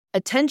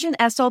Attention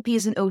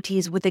SLPs and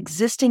OTs with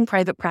existing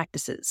private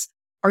practices.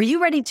 Are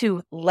you ready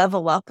to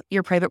level up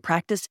your private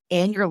practice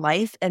and your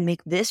life and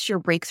make this your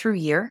breakthrough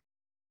year?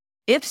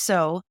 If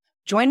so,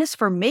 join us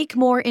for Make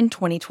More in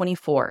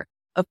 2024,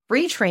 a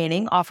free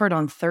training offered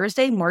on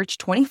Thursday, March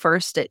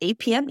 21st at 8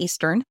 p.m.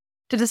 Eastern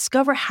to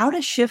discover how to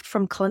shift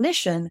from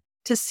clinician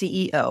to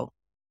CEO.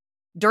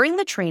 During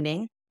the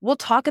training, we'll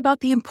talk about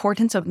the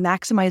importance of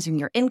maximizing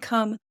your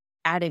income,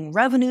 adding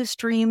revenue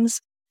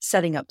streams,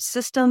 setting up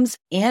systems,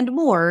 and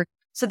more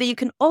so that you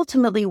can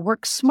ultimately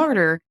work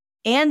smarter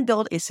and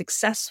build a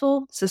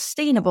successful,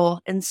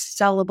 sustainable, and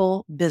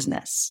sellable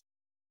business.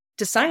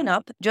 To sign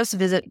up, just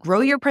visit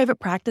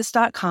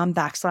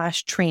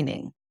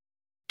growyourprivatepractice.com/training.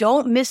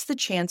 Don't miss the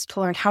chance to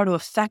learn how to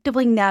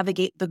effectively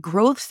navigate the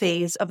growth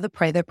phase of the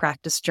private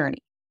practice journey.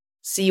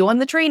 See you on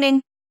the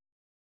training.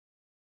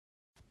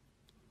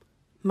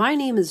 My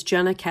name is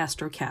Jenna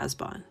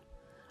Castro-Casbon.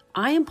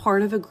 I am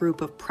part of a group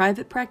of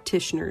private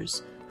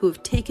practitioners who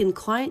have taken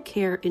client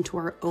care into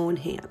our own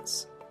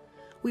hands.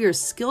 We are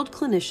skilled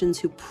clinicians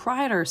who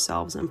pride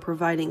ourselves on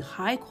providing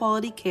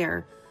high-quality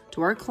care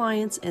to our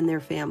clients and their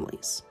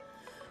families.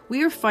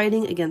 We are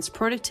fighting against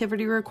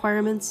productivity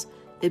requirements,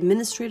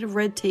 administrative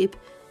red tape,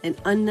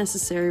 and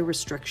unnecessary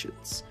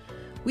restrictions.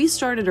 We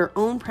started our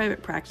own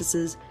private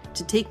practices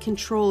to take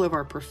control of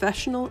our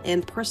professional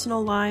and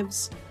personal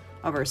lives,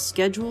 of our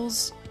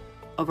schedules,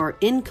 of our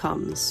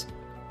incomes,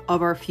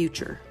 of our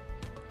future.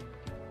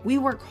 We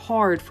work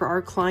hard for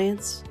our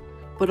clients,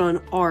 but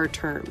on our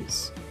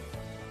terms.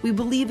 We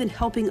believe in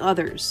helping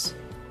others,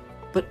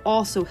 but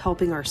also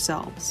helping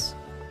ourselves.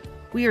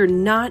 We are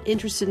not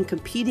interested in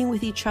competing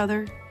with each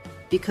other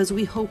because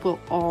we hope we'll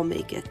all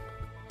make it.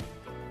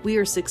 We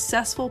are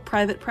successful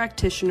private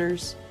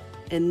practitioners,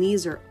 and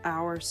these are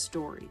our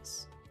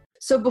stories.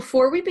 So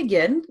before we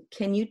begin,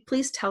 can you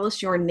please tell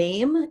us your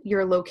name,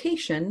 your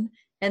location,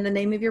 and the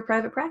name of your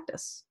private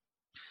practice?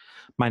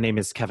 My name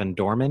is Kevin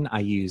Dorman.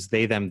 I use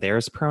they, them,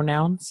 theirs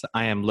pronouns.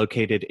 I am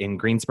located in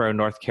Greensboro,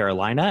 North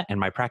Carolina, and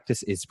my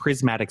practice is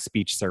Prismatic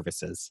Speech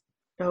Services.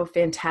 Oh,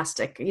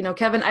 fantastic. You know,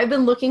 Kevin, I've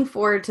been looking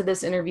forward to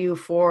this interview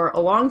for a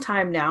long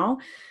time now.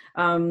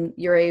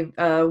 You're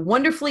a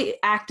wonderfully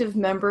active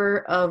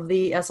member of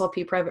the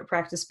SLP Private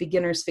Practice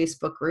Beginners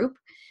Facebook group,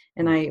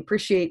 and I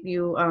appreciate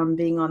you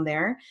being on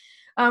there.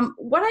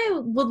 What I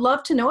would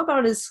love to know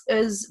about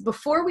is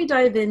before we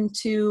dive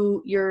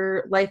into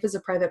your life as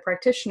a private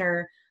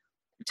practitioner,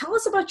 tell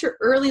us about your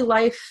early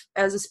life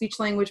as a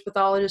speech-language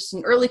pathologist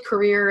and early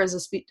career as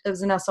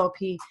an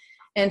SLP,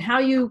 and how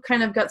you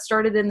kind of got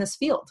started in this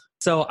field.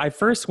 So I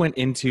first went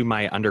into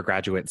my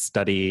undergraduate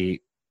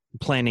study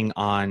planning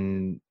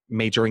on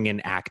majoring in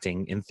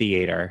acting, in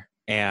theater,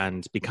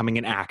 and becoming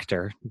an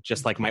actor,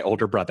 just like my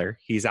older brother.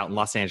 He's out in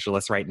Los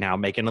Angeles right now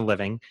making a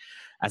living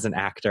as an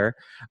actor.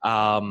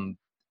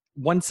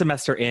 One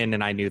semester in,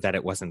 and I knew that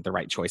it wasn't the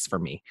right choice for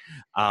me.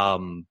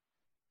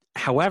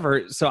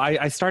 However, so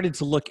I started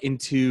to look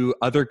into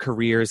other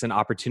careers and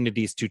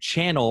opportunities to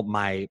channel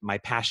my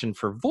passion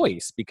for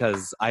voice,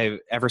 because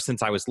ever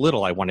since I was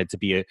little, I wanted to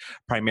be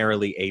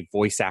primarily a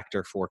voice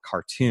actor for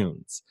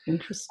cartoons.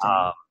 Interesting.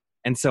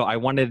 And so I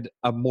wanted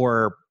a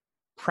more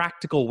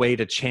practical way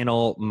to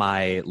channel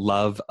my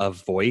love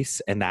of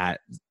voice and that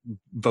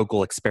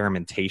vocal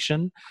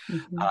experimentation.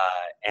 Mm-hmm.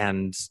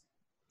 And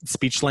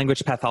speech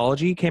language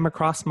pathology came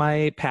across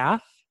my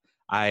path.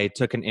 I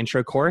took an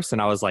intro course and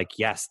I was like,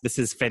 yes, this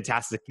is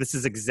fantastic. This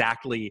is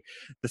exactly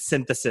the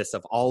synthesis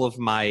of all of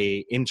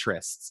my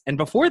interests. And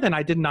before then,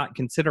 I did not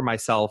consider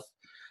myself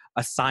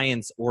a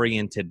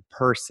science-oriented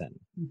person.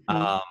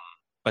 Mm-hmm.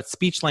 But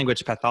speech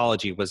language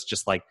pathology was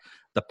just like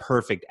the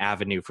perfect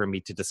avenue for me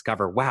to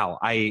discover, wow,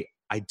 I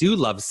do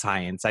love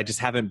science. I just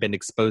haven't been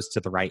exposed to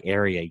the right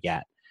area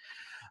yet.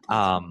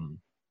 And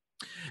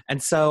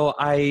so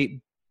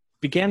I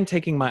began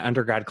taking my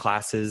undergrad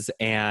classes,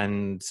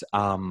 and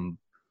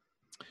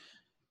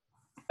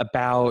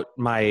about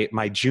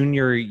my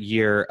junior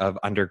year of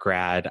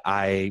undergrad,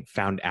 I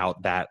found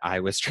out that I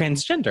was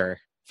transgender.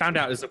 Found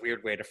out is a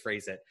weird way to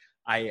phrase it.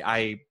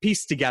 I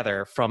pieced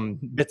together from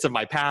bits of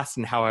my past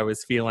and how I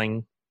was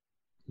feeling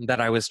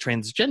that I was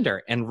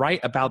transgender. And right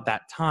about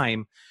that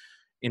time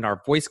in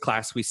our voice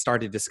class, we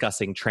started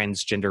discussing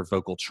transgender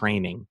vocal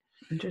training.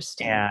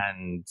 Interesting.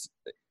 And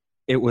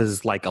it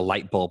was like a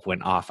light bulb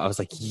went off. I was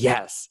like,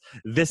 yes,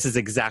 this is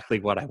exactly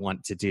what I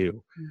want to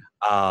do.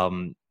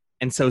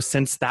 And so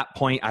since that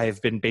point,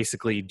 I've been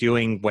basically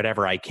doing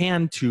whatever I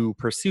can to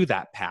pursue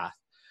that path.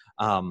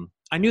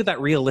 I knew that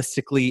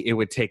realistically, it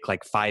would take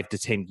like 5 to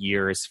 10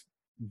 years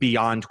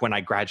beyond when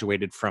I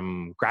graduated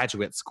from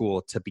graduate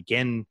school to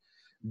begin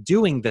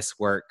doing this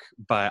work.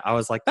 But I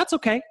was like, that's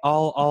okay.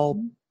 I'll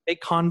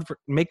make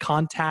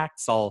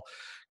contacts. I'll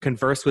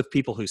converse with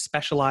people who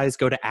specialize,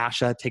 go to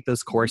ASHA, take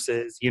those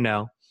courses, take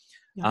a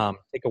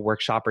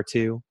workshop or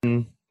two.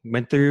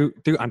 Went through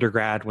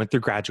undergrad, went through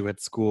graduate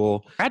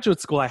school.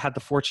 Graduate school, I had the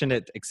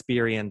fortunate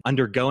experience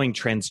undergoing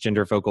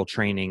transgender vocal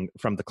training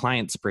from the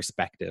client's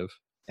perspective.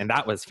 And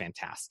that was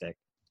fantastic.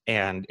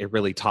 And it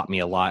really taught me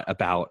a lot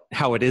about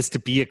how it is to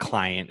be a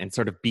client and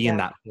sort of be in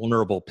that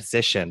vulnerable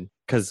position.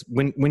 Because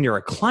when you're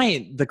a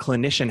client, the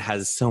clinician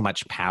has so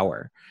much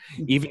power.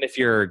 Even if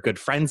you're good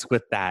friends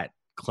with that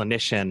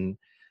clinician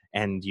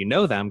and you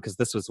know them, because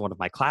this was one of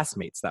my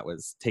classmates that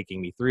was taking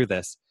me through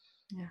this,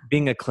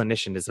 being a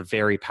clinician is a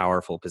very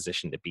powerful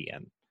position to be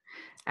in.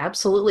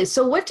 Absolutely.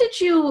 So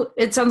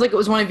it sounds like it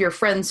was one of your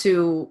friends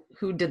who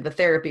did the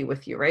therapy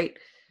with you, right?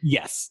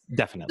 Yes,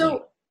 definitely.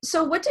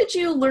 So what did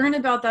you learn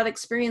about that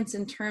experience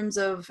in terms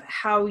of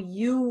how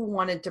you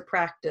wanted to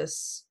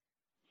practice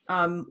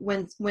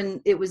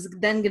when it was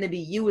then going to be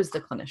you as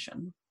the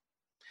clinician?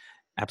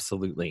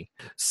 Absolutely.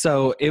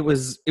 So it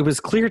was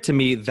clear to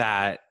me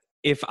that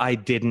if I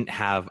didn't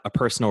have a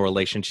personal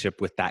relationship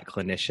with that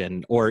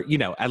clinician, or,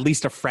 at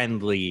least a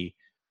friendly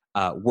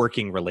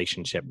working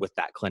relationship with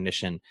that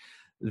clinician,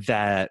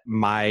 that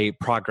my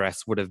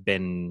progress would have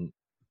been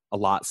a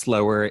lot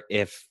slower,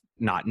 if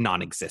not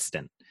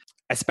non-existent.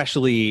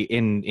 Especially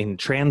in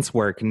trans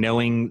work,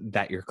 knowing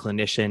that your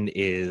clinician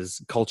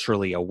is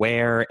culturally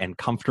aware and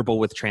comfortable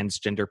with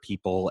transgender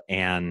people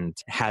and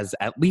has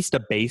at least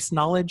a base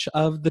knowledge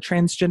of the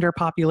transgender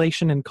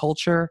population and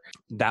culture,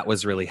 that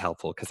was really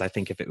helpful. Because I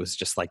think if it was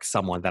just like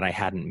someone that I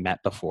hadn't met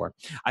before,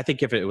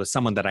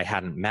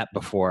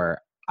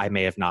 I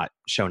may have not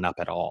shown up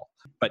at all.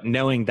 But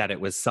knowing that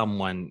it was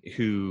someone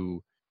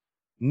who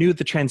knew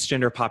the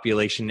transgender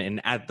population and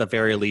at the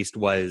very least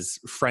was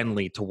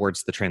friendly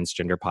towards the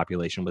transgender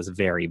population was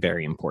very,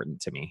 very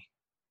important to me.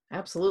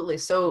 Absolutely.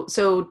 So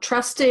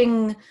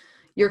trusting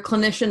your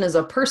clinician as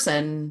a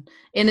person,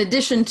 in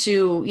addition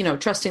to,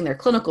 trusting their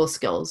clinical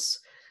skills.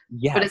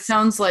 Yes. But it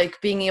sounds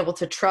like being able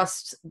to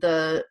trust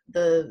the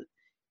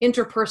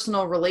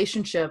interpersonal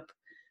relationship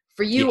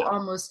for you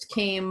almost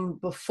came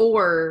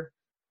before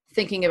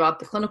thinking about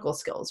the clinical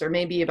skills, or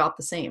maybe about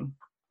the same.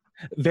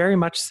 Very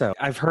much so.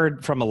 I've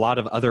heard from a lot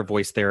of other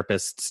voice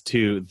therapists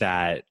too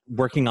that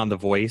working on the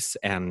voice,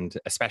 and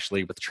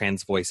especially with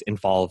trans voice,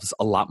 involves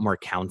a lot more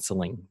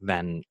counseling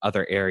than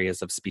other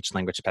areas of speech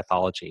language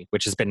pathology,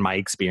 which has been my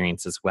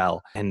experience as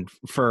well. And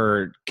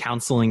for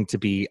counseling to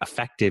be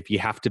effective, you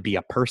have to be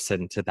a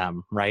person to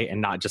them, right? And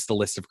not just a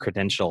list of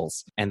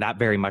credentials. And that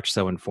very much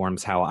so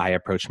informs how I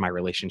approach my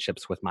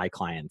relationships with my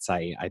clients.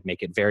 I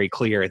make it very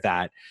clear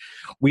that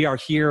we are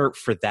here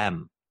for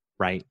them,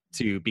 right?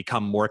 To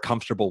become more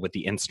comfortable with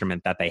the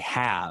instrument that they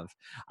have.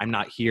 I'm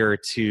not here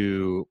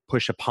to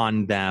push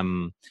upon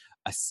them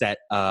a set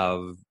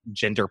of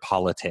gender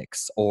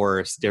politics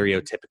or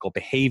stereotypical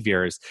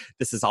behaviors.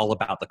 This is all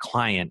about the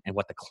client and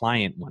what the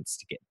client wants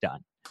to get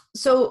done.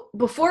 So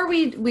before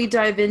we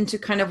dive into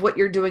kind of what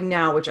you're doing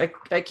now, which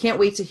I can't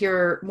wait to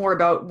hear more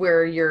about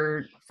where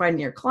you're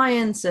finding your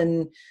clients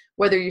and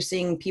whether you're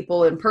seeing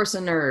people in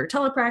person or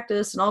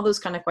telepractice and all those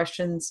kind of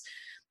questions.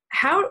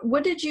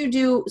 What did you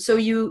do? So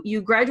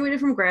you graduated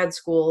from grad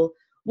school.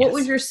 What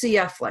was your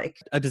CF like?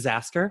 A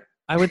disaster,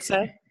 I would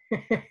say.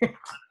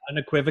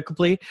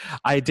 Unequivocally.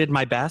 I did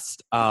my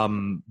best,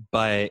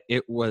 but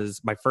it was,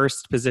 my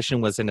first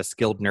position was in a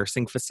skilled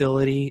nursing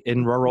facility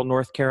in rural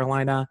North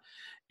Carolina.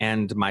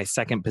 And my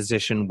second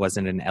position was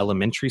in an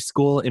elementary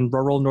school in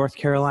rural North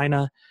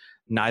Carolina,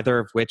 neither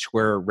of which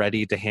were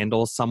ready to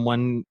handle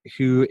someone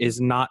who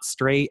is not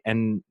straight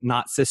and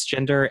not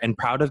cisgender and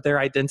proud of their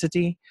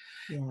identity.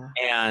 Yeah.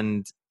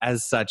 And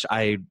as such,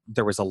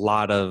 there was a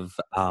lot of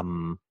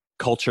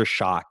culture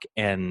shock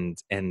and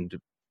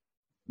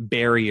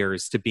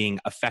barriers to being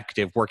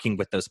effective working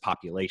with those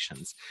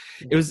populations.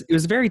 It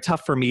was very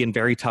tough for me and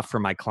very tough for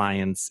my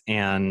clients.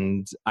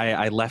 And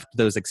I left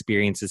those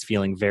experiences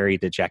feeling very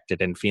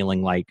dejected and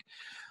feeling like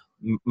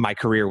my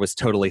career was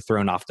totally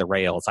thrown off the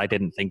rails. I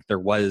didn't think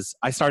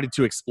I started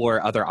to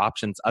explore other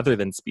options other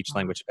than speech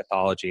language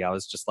pathology. I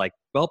was just like,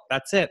 well,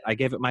 that's it. I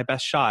gave it my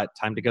best shot.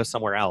 Time to go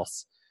somewhere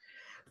else.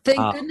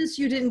 Thank goodness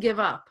you didn't give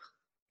up.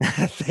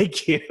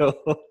 Thank you.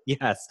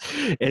 Yes,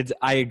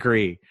 I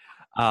agree.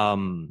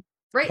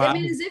 Right. I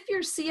mean, as if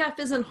your CF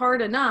isn't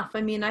hard enough.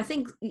 I mean, I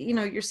think,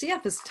 your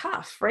CF is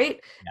tough, right?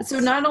 Yes. So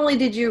not only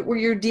were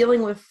you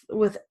dealing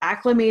with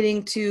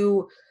acclimating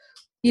to,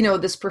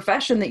 this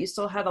profession that you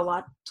still had a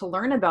lot to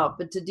learn about,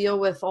 but to deal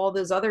with all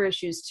those other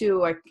issues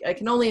too, I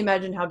can only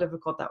imagine how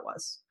difficult that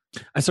was.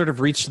 I sort of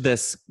reached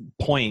this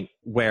point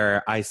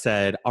where I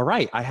said, all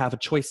right, I have a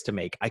choice to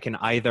make. I can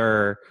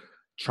either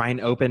try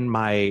and open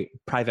my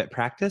private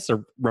practice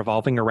or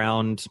revolving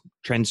around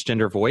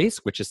transgender voice,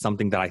 which is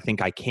something that I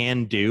think I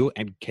can do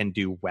and can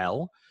do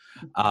well.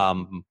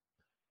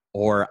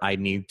 Or I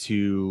need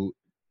to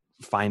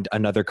find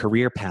another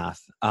career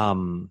path.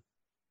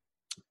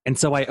 And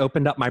so I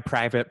opened up my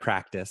private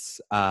practice,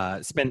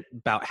 spent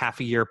about half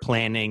a year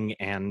planning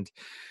and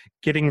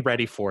getting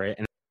ready for it.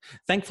 And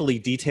thankfully,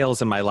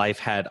 details in my life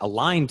had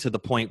aligned to the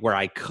point where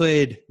I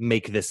could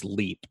make this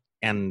leap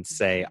and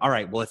say, all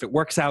right, well, if it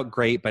works out,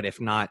 great. But if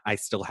not, I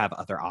still have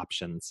other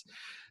options.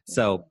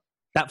 So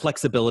that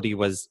flexibility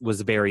was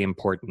very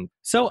important.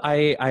 So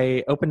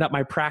I opened up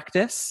my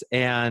practice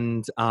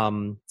and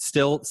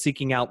still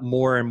seeking out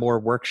more and more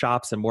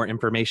workshops and more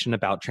information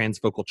about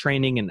transvocal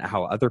training and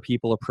how other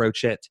people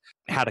approach it.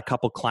 Had a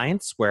couple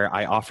clients where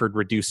I offered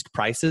reduced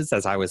prices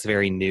as I was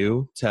very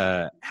new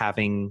to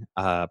having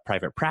a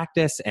private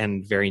practice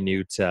and very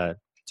new to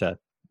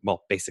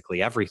well,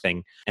 basically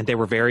everything. And they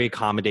were very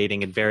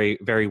accommodating and very,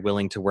 very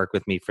willing to work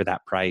with me for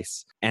that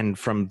price. And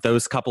from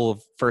those couple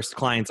of first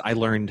clients, I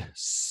learned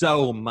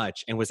so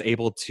much and was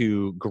able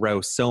to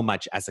grow so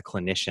much as a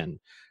clinician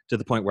to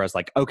the point where I was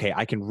like, okay,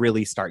 I can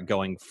really start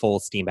going full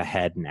steam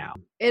ahead now.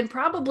 And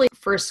probably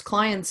first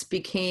clients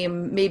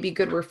became maybe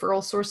good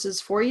referral sources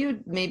for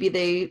you. Maybe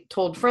they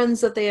told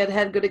friends that they had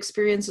had good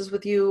experiences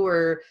with you,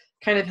 or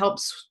kind of helped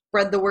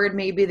spread the word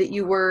maybe that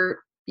you were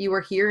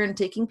here and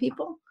taking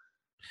people.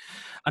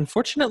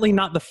 Unfortunately,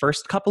 not the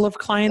first couple of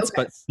clients,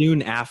 okay. But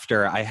soon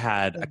after, I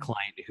had a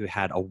client who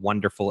had a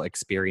wonderful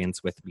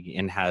experience with me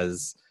and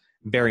has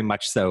very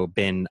much so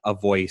been a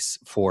voice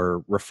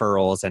for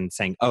referrals and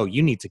saying, oh,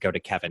 you need to go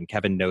to Kevin.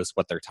 Kevin knows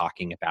what they're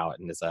talking about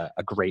and is a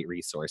great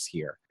resource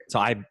here. So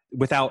I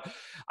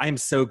am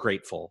so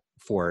grateful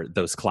for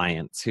those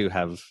clients who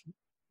have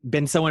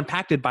been so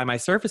impacted by my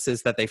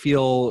services that they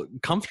feel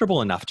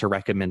comfortable enough to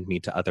recommend me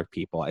to other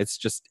people.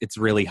 It's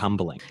really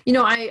humbling. You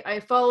know, I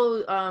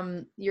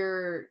follow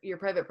your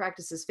private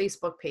practice's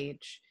Facebook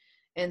page.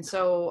 And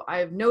so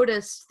I've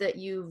noticed that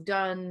you've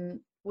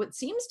done what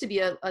seems to be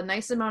a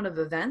nice amount of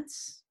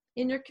events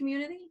in your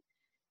community.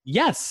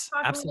 Yes,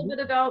 Talk absolutely. a little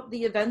bit about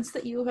the events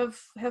that you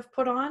have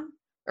put on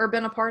or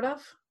been a part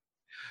of.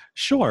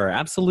 Sure,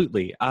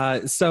 absolutely.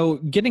 So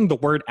getting the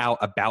word out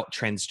about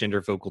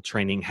transgender vocal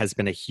training has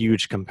been a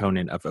huge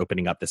component of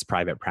opening up this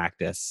private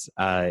practice.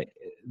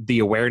 The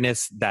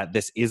awareness that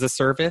this is a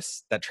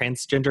service that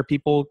transgender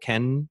people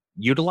can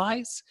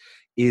utilize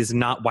is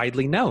not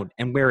widely known.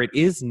 And where it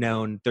is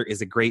known, there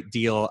is a great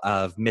deal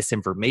of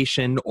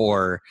misinformation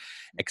or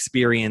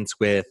experience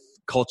with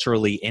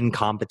culturally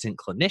incompetent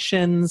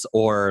clinicians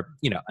or,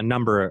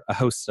 a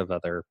host of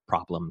other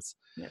problems.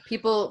 Yeah,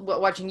 people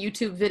watching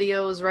YouTube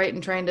videos, right,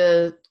 and trying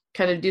to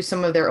kind of do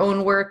some of their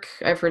own work.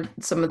 I've heard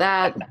some of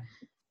that.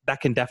 That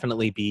can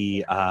definitely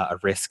be a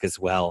risk as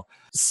well.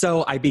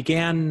 So I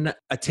began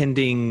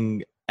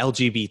attending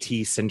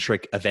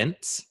LGBT-centric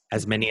events,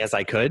 as many as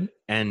I could,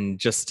 and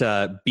just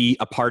to be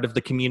a part of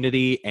the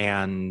community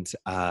and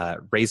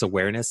raise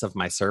awareness of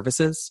my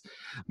services.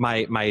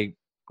 My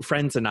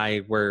friends and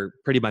I were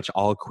pretty much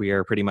all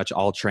queer, pretty much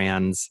all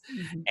trans,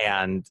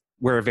 and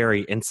we're a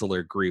very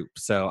insular group.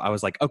 So I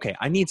was like, okay,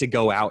 I need to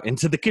go out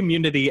into the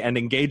community and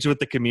engage with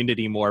the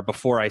community more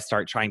before I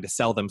start trying to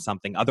sell them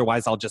something.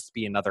 Otherwise, I'll just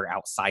be another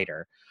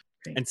outsider.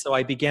 Right. And so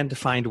I began to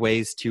find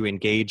ways to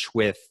engage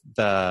with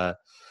the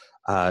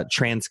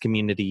trans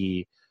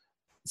community,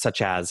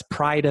 such as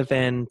pride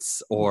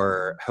events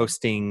or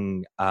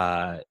hosting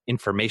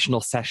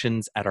informational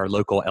sessions at our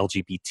local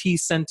LGBT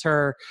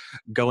center,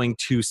 going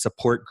to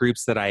support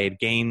groups that I had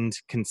gained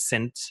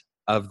consent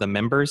of the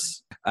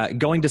members,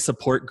 going to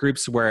support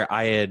groups where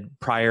I had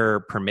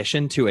prior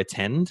permission to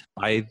attend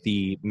by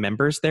the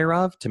members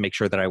thereof to make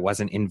sure that I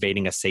wasn't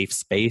invading a safe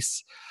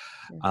space.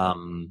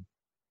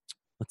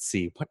 Let's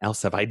see, what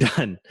else have I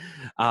done?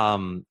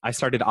 I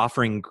started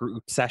offering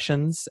group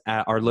sessions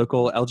at our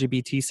local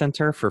LGBT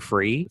center for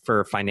free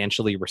for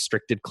financially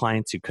restricted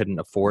clients who couldn't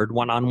afford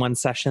one-on-one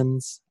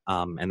sessions.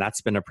 And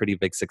that's been a pretty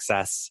big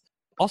success.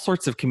 All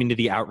sorts of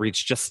community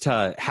outreach just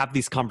to have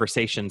these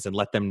conversations and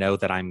let them know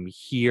that I'm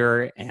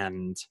here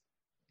and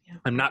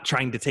I'm not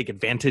trying to take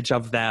advantage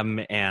of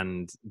them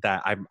and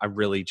that I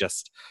really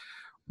just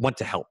want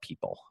to help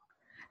people.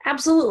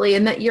 Absolutely.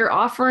 And that you're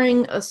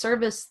offering a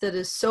service that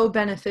is so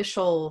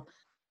beneficial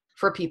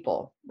for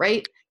people,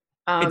 right?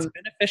 It's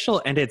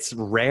beneficial and it's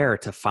rare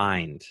to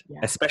find,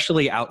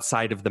 especially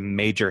outside of the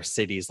major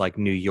cities like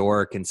New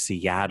York and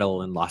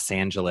Seattle and Los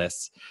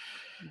Angeles.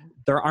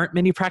 There aren't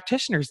many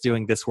practitioners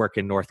doing this work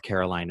in North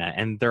Carolina,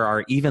 and there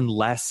are even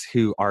less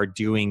who are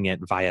doing it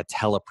via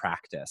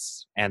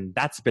telepractice. And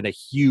that's been a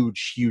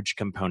huge, huge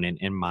component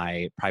in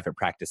my private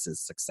practice's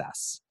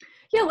success.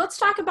 Yeah, let's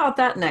talk about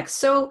that next.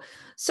 So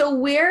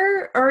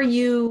where are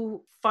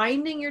you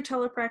finding your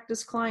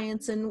telepractice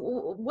clients, and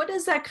what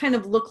does that kind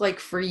of look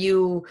like for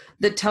you,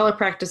 the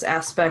telepractice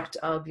aspect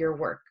of your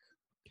work?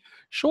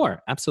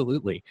 Sure,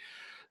 absolutely.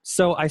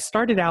 So I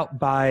started out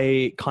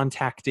by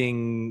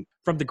contacting,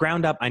 from the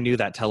ground up, I knew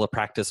that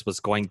telepractice was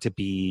going to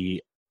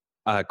be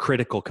a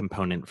critical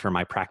component for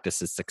my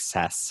practice's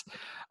success.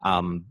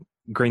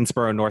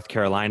 Greensboro, North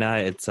Carolina,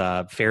 it's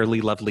a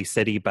fairly lovely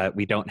city, but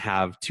we don't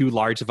have too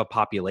large of a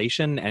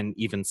population and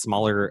even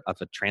smaller of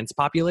a trans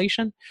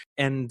population.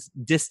 And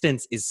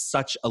distance is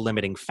such a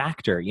limiting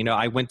factor.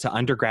 I went to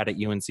undergrad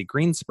at UNC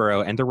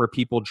Greensboro, and there were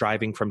people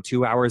driving from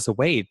 2 hours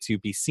away to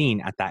be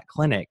seen at that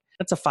clinic.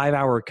 That's a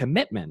 5-hour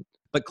commitment.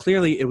 But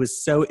clearly it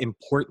was so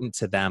important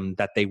to them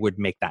that they would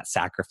make that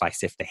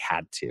sacrifice if they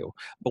had to.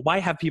 But why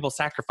have people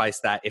sacrifice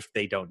that if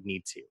they don't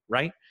need to,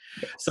 right?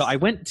 Yes. So I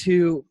went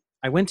to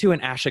an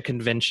ASHA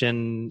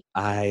convention.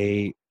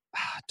 I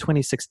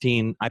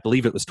 2016, I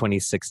believe it was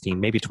 2016,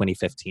 maybe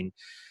 2015,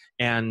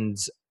 and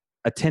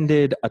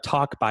attended a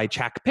talk by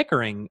Jack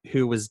Pickering,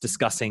 who was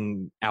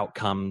discussing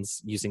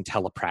outcomes using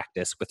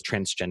telepractice with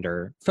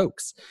transgender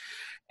folks.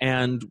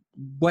 And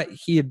what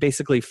he had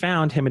basically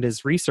found, him and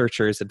his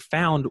researchers had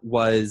found,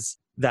 was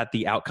that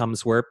the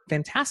outcomes were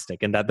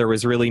fantastic and that there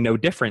was really no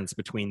difference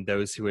between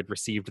those who had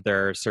received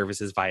their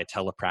services via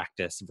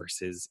telepractice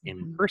versus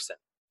in person.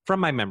 From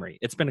my memory,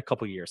 it's been a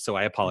couple years, so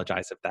I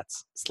apologize if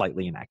that's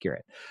slightly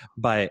inaccurate.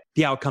 But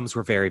the outcomes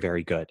were very,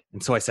 very good.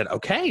 And so I said,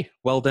 okay,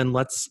 well then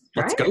let's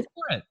go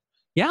for it.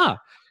 Yeah,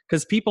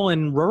 because people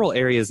in rural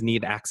areas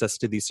need access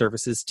to these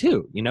services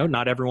too. You know,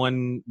 not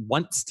everyone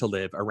wants to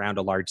live around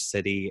a large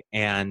city,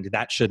 and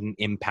that shouldn't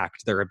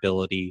impact their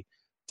ability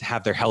to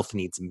have their health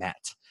needs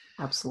met.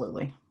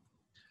 Absolutely.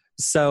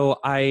 So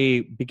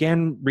I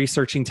began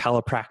researching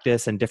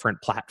telepractice and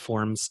different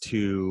platforms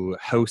to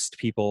host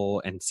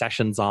people and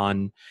sessions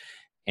on,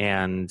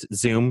 and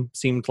Zoom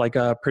seemed like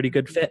a pretty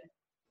good fit.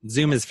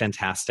 Zoom is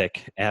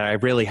fantastic, and I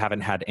really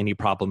haven't had any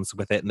problems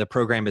with it. And the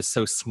program is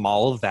so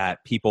small that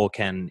people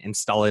can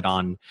install it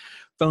on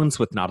phones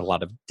with not a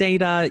lot of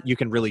data. You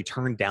can really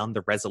turn down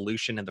the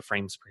resolution and the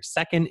frames per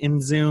second in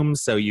Zoom,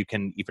 so you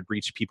can even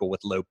reach people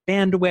with low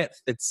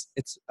bandwidth. It's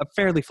a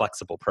fairly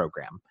flexible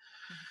program.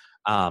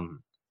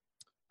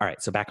 All right,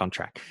 so back on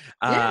track.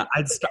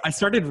 I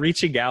started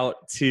reaching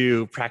out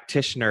to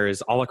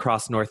practitioners all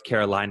across North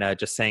Carolina,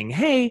 just saying,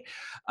 hey,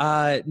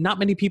 not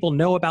many people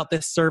know about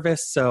this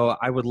service, so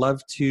I would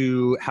love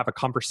to have a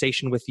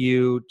conversation with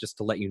you just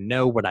to let you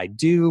know what I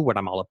do, what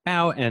I'm all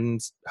about, and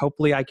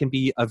hopefully I can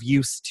be of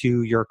use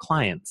to your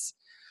clients.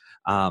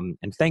 And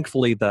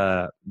thankfully,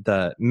 the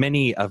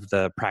many of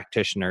the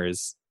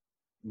practitioners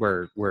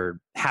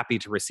were happy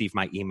to receive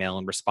my email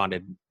and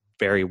responded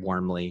very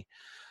warmly.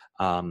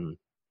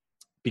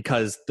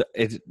 Because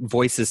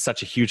voice is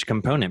such a huge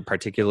component,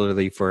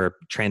 particularly for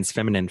trans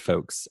feminine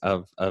folks,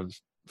 of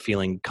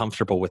feeling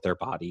comfortable with their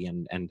body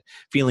and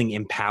feeling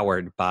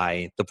empowered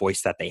by the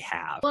voice that they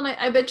have. Well, and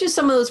I bet you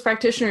some of those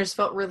practitioners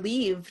felt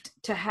relieved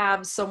to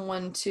have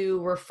someone to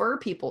refer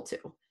people to.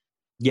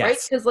 Yes. Right?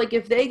 Because like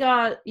if they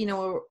got, you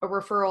know, a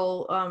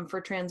referral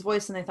for trans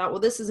voice and they thought, well,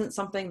 this isn't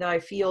something that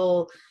I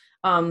feel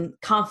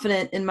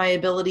confident in my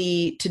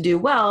ability to do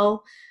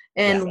well,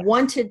 and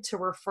wanted to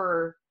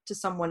refer to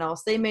someone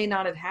else, they may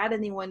not have had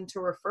anyone to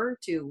refer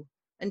to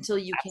until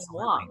you came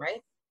along,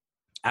 right?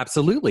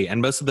 Absolutely.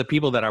 And most of the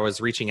people that I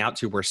was reaching out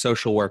to were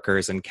social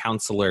workers and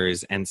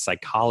counselors and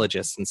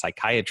psychologists and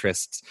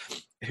psychiatrists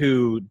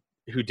who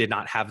did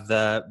not have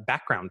the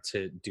background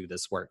to do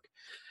this work.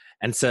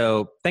 And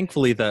so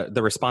thankfully the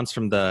response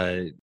from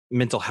the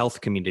mental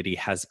health community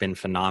has been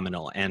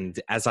phenomenal. And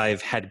as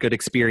I've had good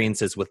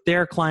experiences with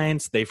their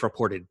clients, they've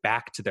reported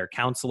back to their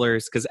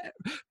counselors, because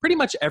pretty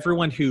much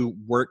everyone who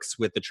works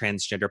with the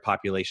transgender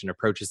population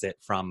approaches it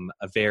from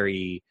a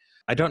very,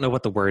 I don't know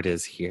what the word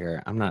is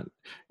here. I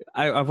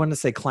want to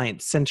say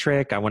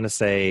client-centric. I want to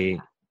say,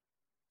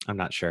 I'm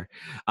not sure.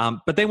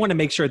 But they want to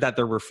make sure that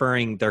they're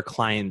referring their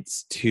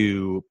clients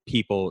to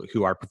people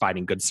who are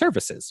providing good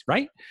services,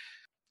 right?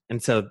 And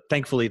so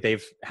thankfully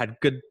they've had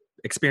good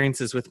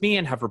experiences with me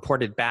and have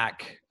reported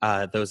back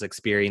those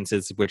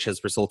experiences, which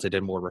has resulted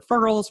in more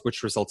referrals,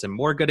 which results in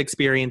more good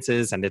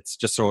experiences. And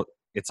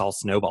it's all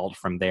snowballed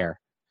from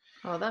there.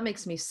 Oh, that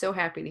makes me so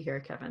happy to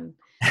hear, Kevin.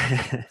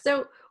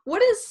 So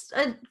what is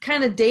a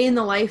kind of day in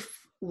the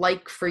life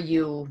like for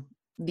you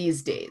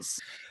these days?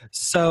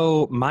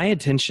 So my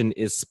attention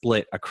is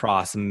split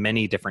across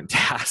many different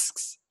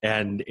tasks,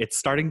 and it's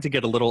starting to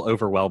get a little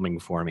overwhelming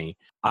for me.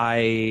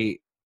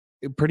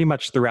 Pretty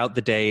much throughout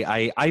the day,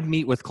 I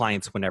meet with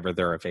clients whenever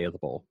they're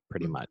available,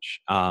 pretty much.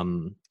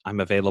 I'm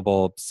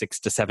available 6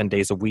 to 7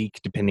 days a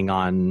week, depending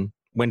on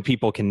when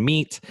people can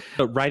meet.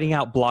 But writing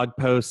out blog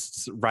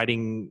posts,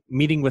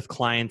 meeting with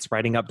clients,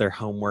 writing up their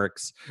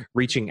homeworks,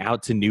 reaching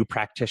out to new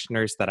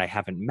practitioners that I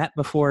haven't met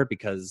before,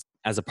 because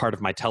as a part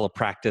of my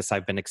telepractice,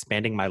 I've been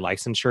expanding my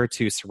licensure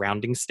to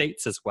surrounding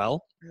states as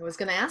well. I was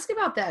going to ask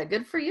about that.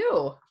 Good for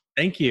you.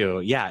 Thank you.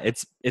 Yeah,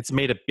 it's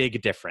made a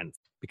big difference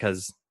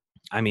because,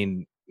 I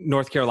mean,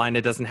 North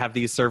Carolina doesn't have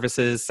these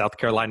services. South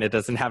Carolina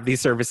doesn't have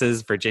these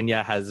services.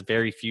 Virginia has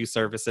very few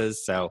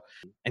services. So,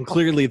 and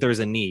clearly there's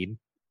a need.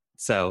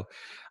 So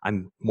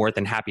I'm more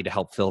than happy to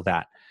help fill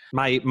that.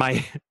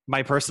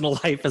 My personal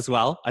life as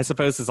well, I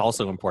suppose, is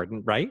also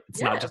important, right?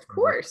 It's not just, of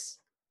course.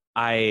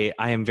 I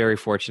am very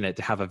fortunate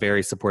to have a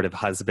very supportive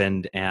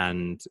husband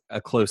and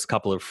a close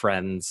couple of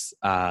friends,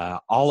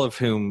 all of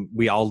whom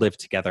we all live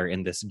together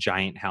in this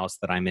giant house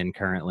that I'm in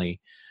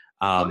currently.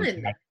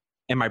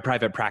 And my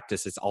private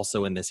practice is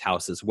also in this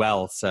house as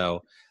well.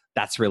 So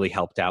that's really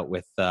helped out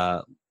with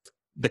the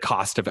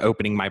cost of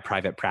opening my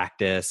private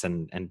practice.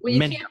 And well, you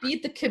can't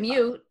beat the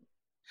commute.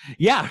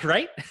 Yeah,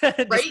 right?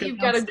 Right? You've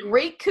got a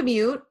great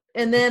commute.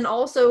 And then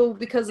also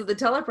because of the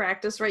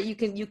telepractice, right,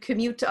 you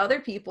commute to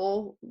other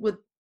people with,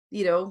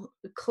 you know,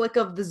 a click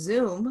of the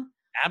Zoom.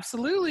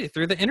 Absolutely.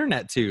 Through the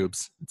internet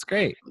tubes. It's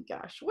great. Oh my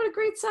gosh, what a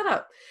great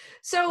setup.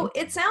 So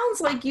it sounds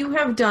like you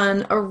have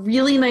done a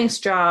really nice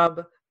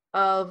job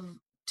of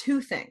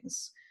two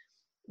things.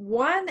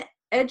 One,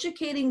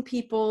 educating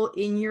people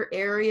in your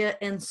area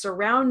and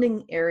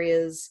surrounding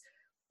areas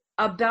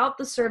about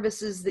the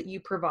services that you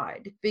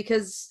provide.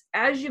 Because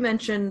as you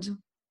mentioned,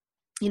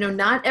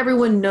 not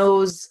everyone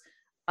knows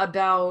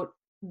about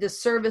the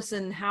service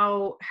and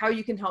how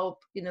you can help,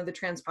 the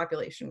trans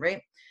population,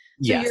 right?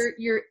 So yes.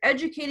 you're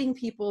educating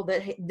people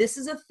that, hey, this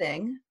is a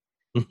thing,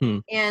 mm-hmm.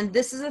 and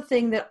this is a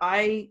thing that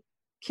I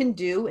can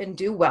do and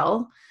do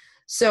well.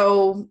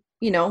 So,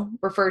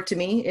 refer to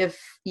me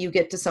if you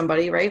get to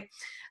somebody, right?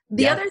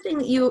 The other thing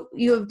that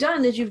you have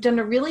done is you've done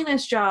a really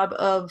nice job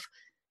of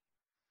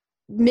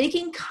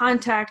making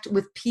contact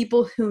with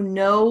people who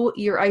know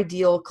your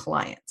ideal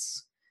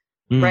clients,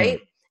 right?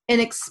 And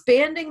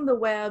expanding the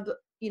web,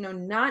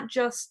 not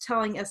just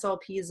telling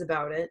SLPs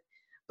about it,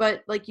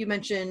 but like you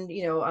mentioned,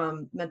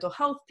 mental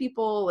health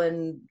people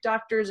and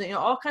doctors, and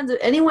all kinds of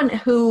anyone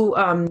who,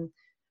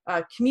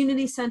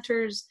 community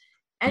centers,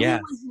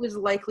 anyone who is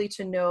likely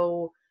to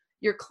know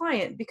your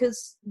client,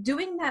 because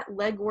doing that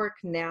legwork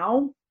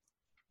now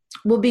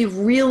will be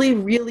really,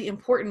 really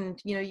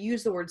important.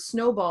 Use the word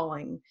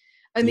snowballing.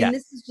 I mean,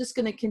 this is just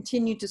going to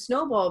continue to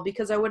snowball,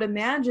 because I would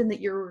imagine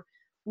that you're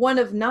one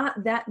of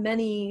not that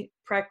many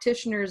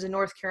practitioners in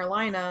North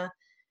Carolina,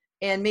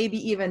 and maybe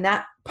even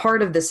that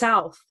part of the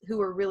South, who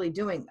are really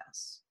doing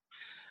this.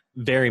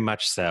 Very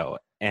much so.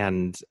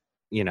 And,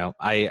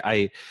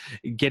 I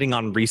getting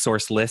on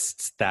resource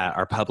lists that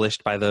are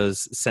published by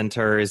those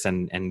centers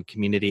and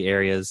community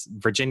areas.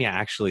 Virginia,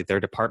 actually,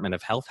 their Department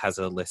of Health has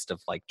a list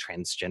of like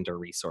transgender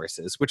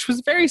resources, which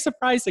was very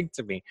surprising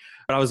to me,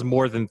 but I was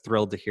more than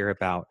thrilled to hear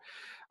about.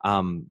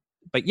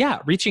 But yeah,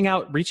 reaching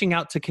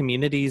out to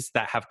communities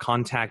that have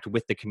contact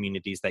with the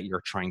communities that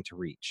you're trying to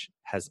reach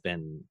has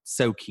been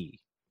so key.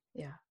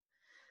 Yeah,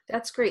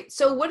 that's great.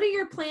 So what are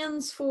your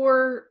plans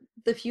for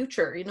the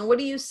future? What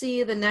do you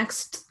see the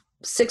next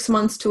 6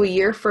 months to a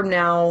year from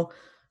now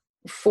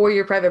for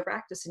your private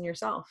practice and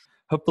yourself?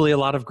 Hopefully a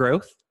lot of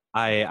growth.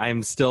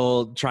 I'm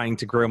still trying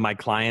to grow my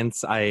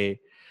clients.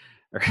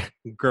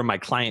 Grow my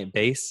client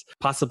base,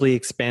 possibly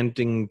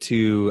expanding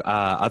to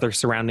other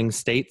surrounding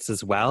states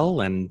as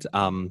well, and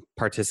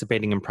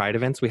participating in Pride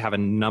events. We have a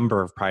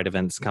number of Pride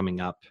events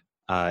coming up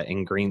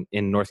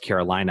in North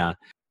Carolina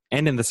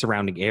and in the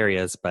surrounding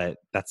areas, but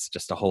that's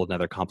just a whole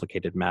nother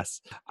complicated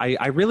mess.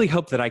 I really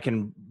hope that I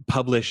can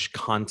publish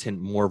content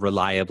more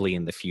reliably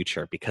in the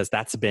future, because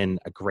that's been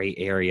a great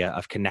area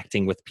of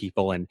connecting with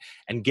people and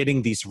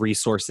getting these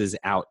resources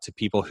out to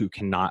people who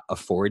cannot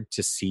afford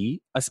to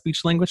see a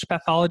speech language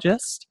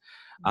pathologist.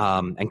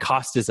 And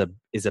cost is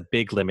a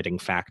big limiting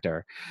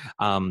factor.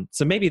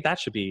 So maybe that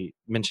should be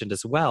mentioned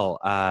as well.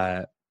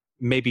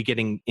 Maybe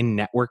getting in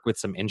network with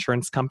some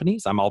insurance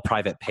companies. I'm all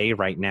private pay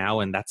right now,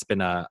 and that's been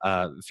a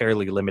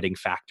fairly limiting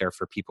factor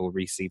for people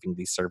receiving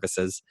these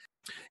services.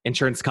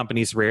 Insurance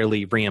companies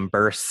rarely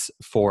reimburse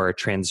for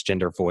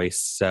transgender voice,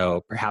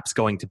 so perhaps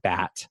going to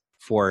bat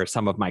for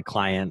some of my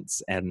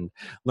clients and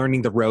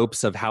learning the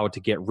ropes of how to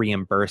get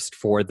reimbursed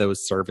for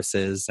those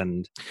services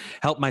and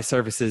help my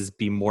services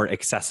be more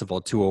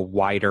accessible to a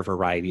wider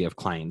variety of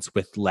clients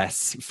with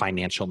less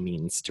financial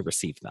means to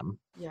receive them.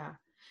 Yeah.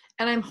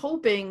 And I'm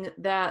hoping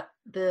that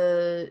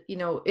the,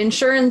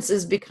 insurance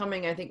is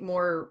becoming, I think,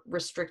 more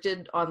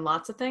restricted on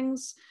lots of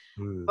things.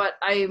 But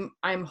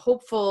I'm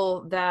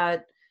hopeful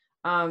that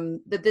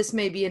that this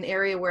may be an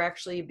area where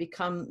actually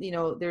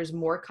there's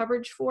more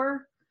coverage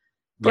for.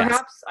 Perhaps,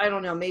 yes. I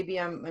don't know. Maybe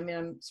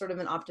I'm sort of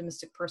an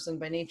optimistic person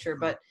by nature,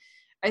 but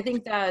I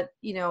think that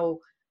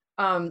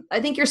I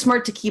think you're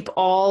smart to keep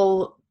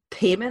all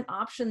payment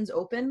options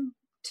open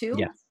too.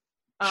 Yes,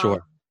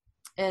 sure.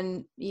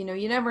 And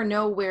you never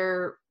know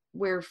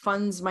where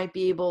funds might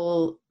be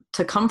able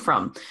to come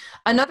from.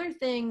 Another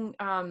thing,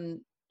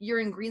 you're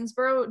in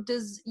Greensboro.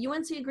 Does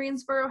UNC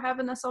Greensboro have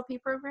an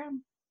SLP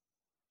program?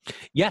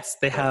 Yes,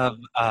 they have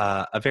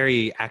a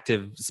very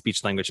active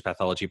speech language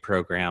pathology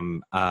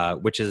program,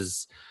 which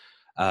is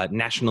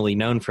nationally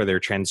known for their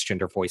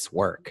transgender voice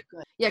work.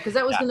 Good. Yeah, because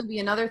that was going to be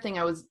another thing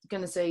I was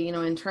going to say,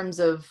 in terms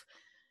of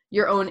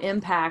your own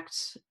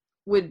impact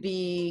would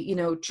be,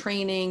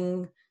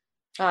 training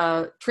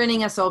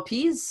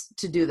SLPs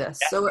to do this.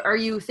 Yes. So are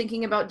you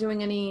thinking about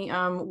doing any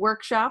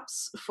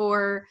workshops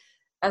for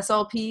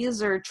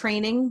SLPs or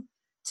training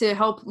to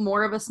help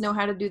more of us know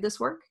how to do this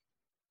work?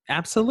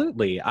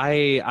 Absolutely.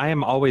 I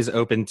am always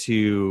open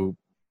to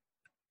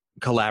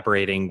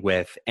collaborating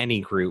with any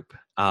group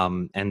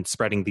and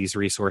spreading these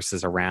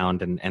resources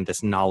around and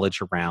this knowledge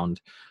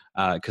around,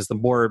 because the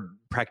more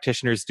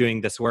practitioners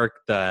doing this work,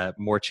 the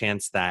more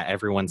chance that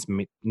everyone's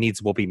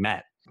needs will be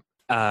met.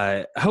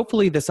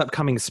 Hopefully this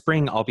upcoming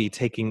spring, I'll be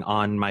taking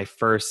on my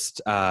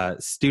first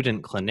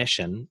student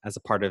clinician as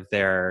a part of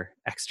their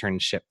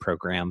externship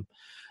program.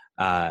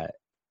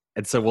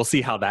 And so we'll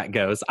see how that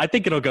goes. I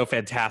think it'll go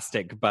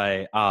fantastic,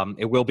 but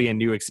it will be a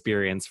new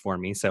experience for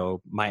me.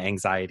 So my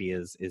anxiety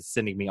is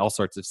sending me all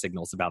sorts of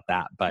signals about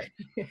that, but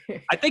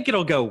I think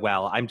it'll go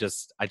well.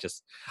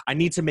 I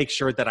need to make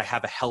sure that I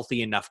have a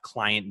healthy enough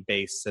client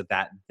base so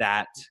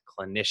that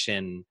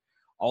clinician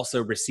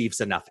also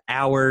receives enough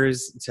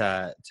hours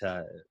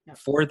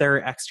for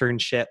their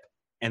externship,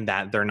 and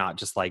that they're not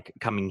just like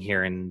coming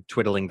here and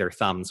twiddling their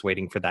thumbs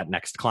waiting for that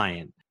next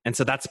client. And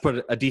so that's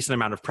put a decent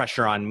amount of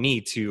pressure on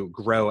me to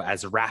grow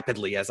as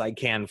rapidly as I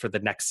can for the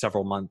next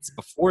several months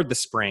before the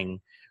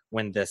spring,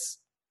 when this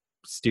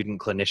student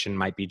clinician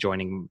might be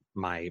joining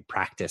my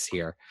practice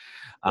here.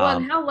 Well,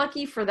 and how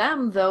lucky for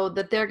them, though,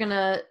 that they're going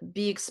to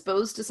be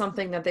exposed to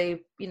something that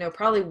they,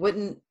 probably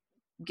wouldn't.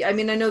 I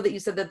mean, I know that you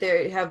said that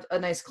they have a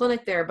nice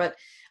clinic there, but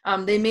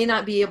they may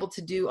not be able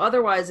to do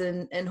otherwise.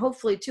 And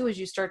hopefully, too, as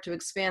you start to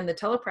expand the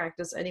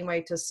telepractice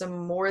anyway to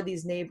some more of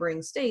these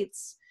neighboring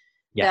states,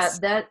 yes,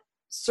 that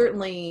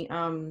certainly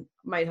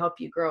might help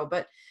you grow.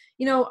 But,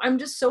 I'm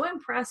just so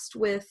impressed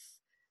with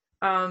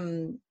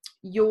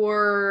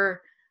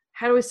your,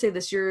 how do I say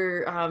this?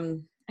 Your,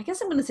 I guess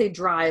I'm going to say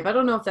drive. I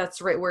don't know if that's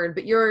the right word,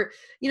 but you're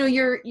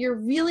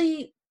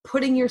really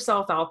putting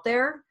yourself out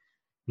there.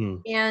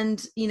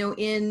 And,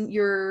 in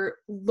your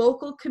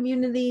local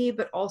community,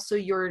 but also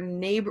your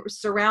neighboring,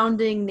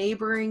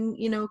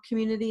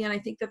 community. And I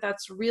think that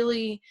that's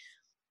really,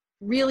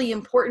 really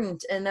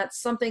important. And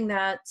that's something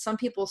that some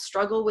people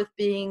struggle with,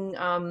 being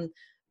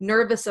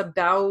nervous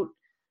about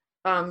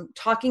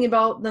talking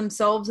about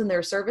themselves and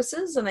their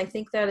services. And I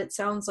think that it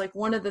sounds like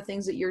one of the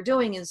things that you're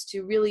doing is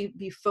to really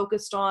be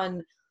focused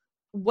on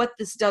what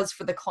this does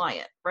for the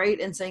client, right?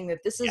 And saying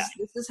that this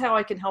is how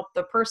I can help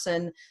the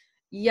person.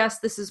 Yes,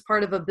 this is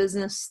part of a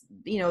business,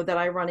 that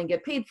I run and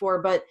get paid for,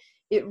 but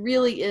it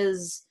really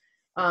is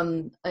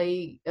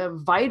a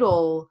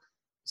vital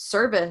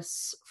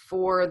service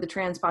for the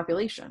trans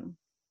population.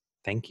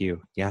 Thank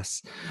you.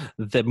 Yes.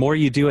 The more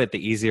you do it,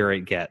 the easier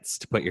it gets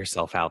to put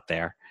yourself out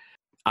there.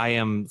 I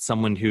am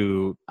someone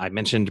who, I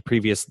mentioned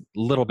previous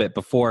little bit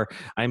before,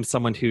 I'm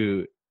someone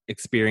who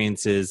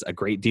experiences a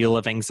great deal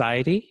of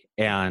anxiety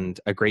and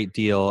a great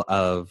deal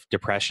of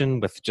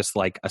depression, with just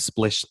like a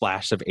splish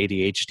splash of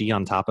ADHD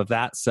on top of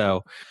that.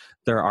 So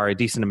there are a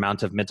decent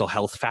amount of mental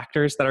health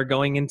factors that are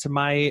going into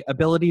my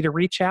ability to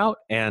reach out.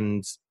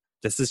 And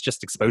this is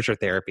just exposure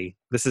therapy.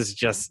 This is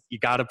just, you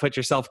got to put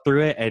yourself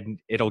through it and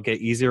it'll get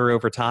easier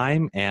over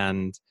time.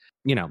 And,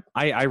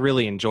 I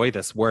really enjoy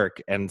this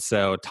work. And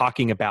so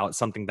talking about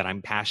something that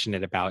I'm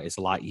passionate about is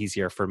a lot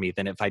easier for me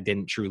than if I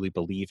didn't truly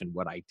believe in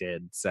what I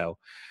did. So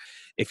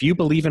if you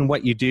believe in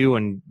what you do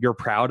and you're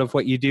proud of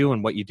what you do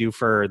and what you do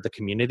for the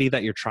community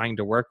that you're trying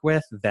to work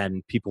with,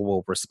 then people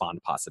will respond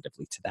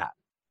positively to that.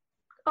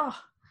 Oh,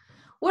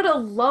 what a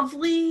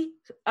lovely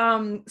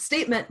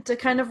statement to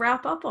kind of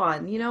wrap up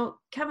on.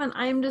 Kevin,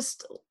 I am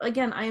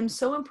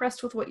so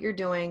impressed with what you're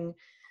doing.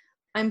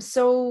 I'm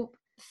so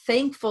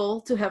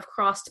thankful to have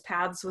crossed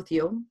paths with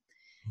you.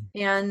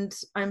 And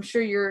I'm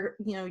sure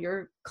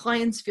your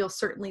clients feel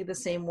certainly the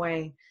same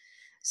way.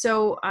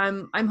 So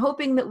I'm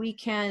hoping that we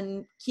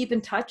can keep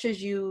in touch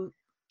as you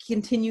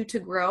continue to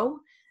grow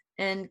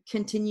and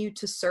continue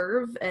to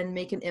serve and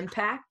make an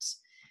impact.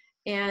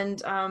 And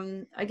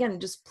again,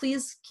 just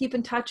please keep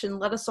in touch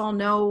and let us all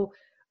know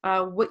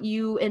what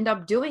you end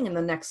up doing in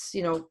the next,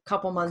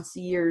 couple months,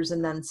 years,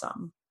 and then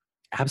some.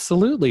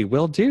 Absolutely,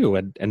 will do.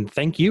 And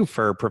thank you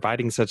for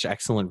providing such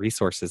excellent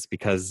resources,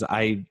 because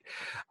I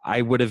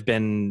would have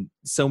been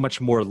so much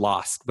more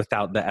lost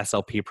without the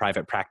SLP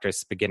Private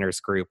Practice Beginners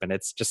Group. And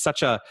it's just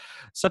such a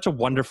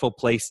wonderful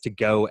place to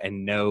go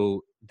and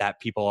know that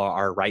people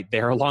are right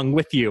there along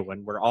with you,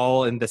 and we're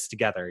all in this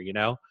together,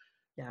 Yeah,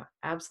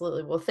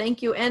 absolutely. Well,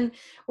 thank you. And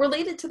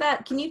related to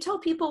that, can you tell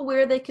people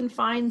where they can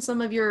find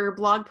some of your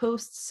blog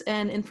posts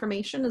and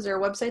information? Is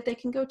there a website they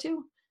can go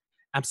to?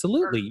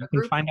 Absolutely. You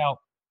can find out.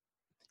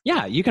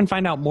 Yeah, you can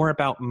find out more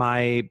about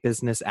my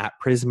business at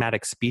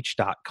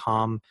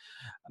prismaticspeech.com.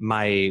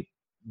 My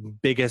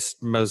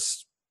biggest,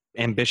 most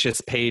ambitious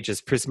page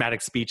is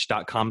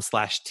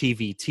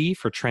prismaticspeech.com/TVT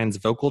for trans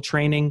vocal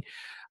training.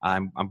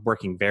 I'm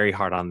working very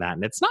hard on that,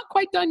 and it's not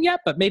quite done yet,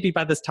 but maybe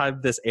by this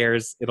time this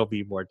airs, it'll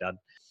be more done.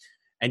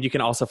 And you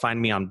can also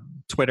find me on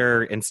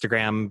Twitter,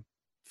 Instagram,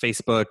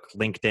 Facebook,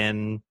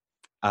 LinkedIn,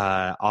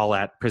 all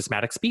at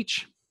Prismatic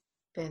Speech.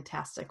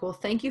 Fantastic. Well,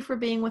 thank you for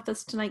being with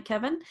us tonight,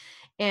 Kevin,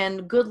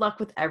 and good luck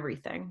with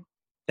everything.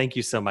 Thank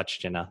you so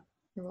much, Jenna.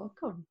 You're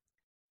welcome.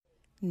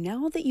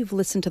 Now that you've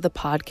listened to the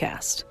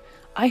podcast,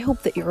 I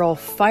hope that you're all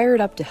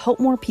fired up to help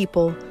more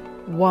people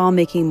while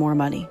making more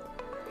money.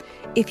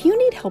 If you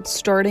need help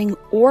starting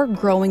or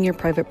growing your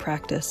private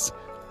practice,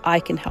 I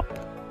can help.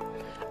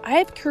 I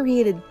have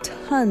created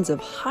tons of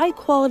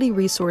high-quality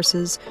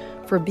resources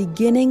for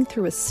beginning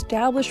through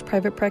established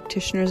private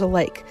practitioners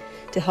alike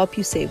to help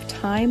you save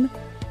time,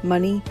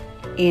 money,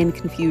 and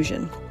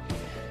confusion.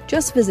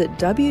 Just visit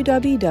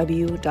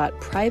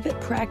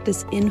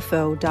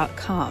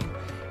www.privatepracticeinfo.com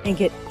and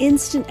get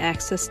instant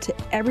access to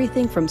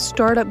everything from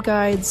startup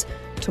guides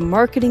to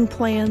marketing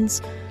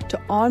plans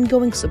to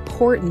ongoing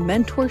support and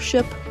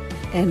mentorship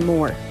and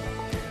more.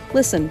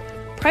 Listen,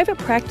 private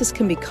practice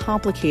can be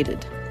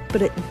complicated,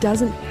 but it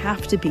doesn't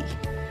have to be.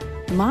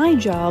 My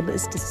job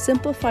is to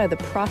simplify the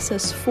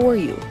process for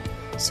you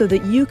so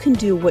that you can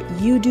do what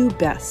you do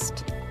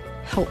best,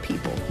 help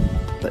people.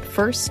 But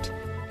first,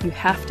 you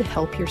have to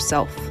help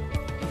yourself.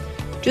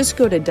 Just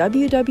go to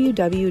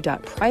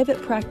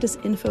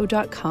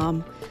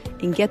www.privatepracticeinfo.com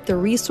and get the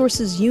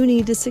resources you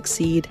need to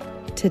succeed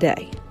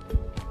today.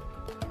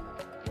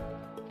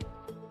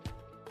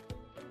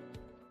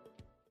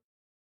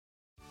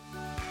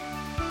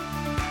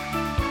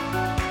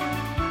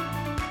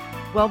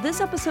 Well,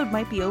 this episode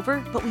might be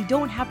over, but we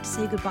don't have to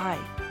say goodbye.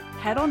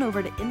 Head on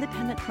over to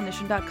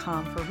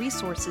independentclinician.com for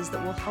resources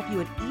that will help you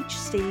at each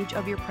stage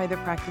of your private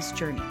practice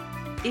journey.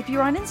 If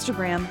you're on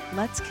Instagram,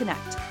 let's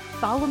connect.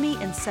 Follow me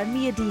and send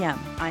me a DM.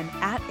 I'm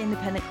at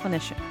Independent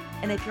Clinician.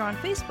 And if you're on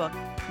Facebook,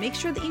 make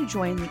sure that you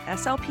join the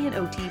SLP and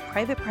OT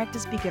Private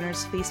Practice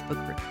Beginners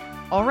Facebook group.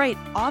 All right,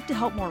 off to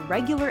help more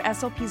regular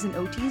SLPs and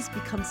OTs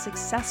become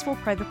successful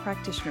private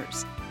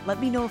practitioners. Let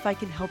me know if I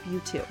can help you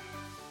too.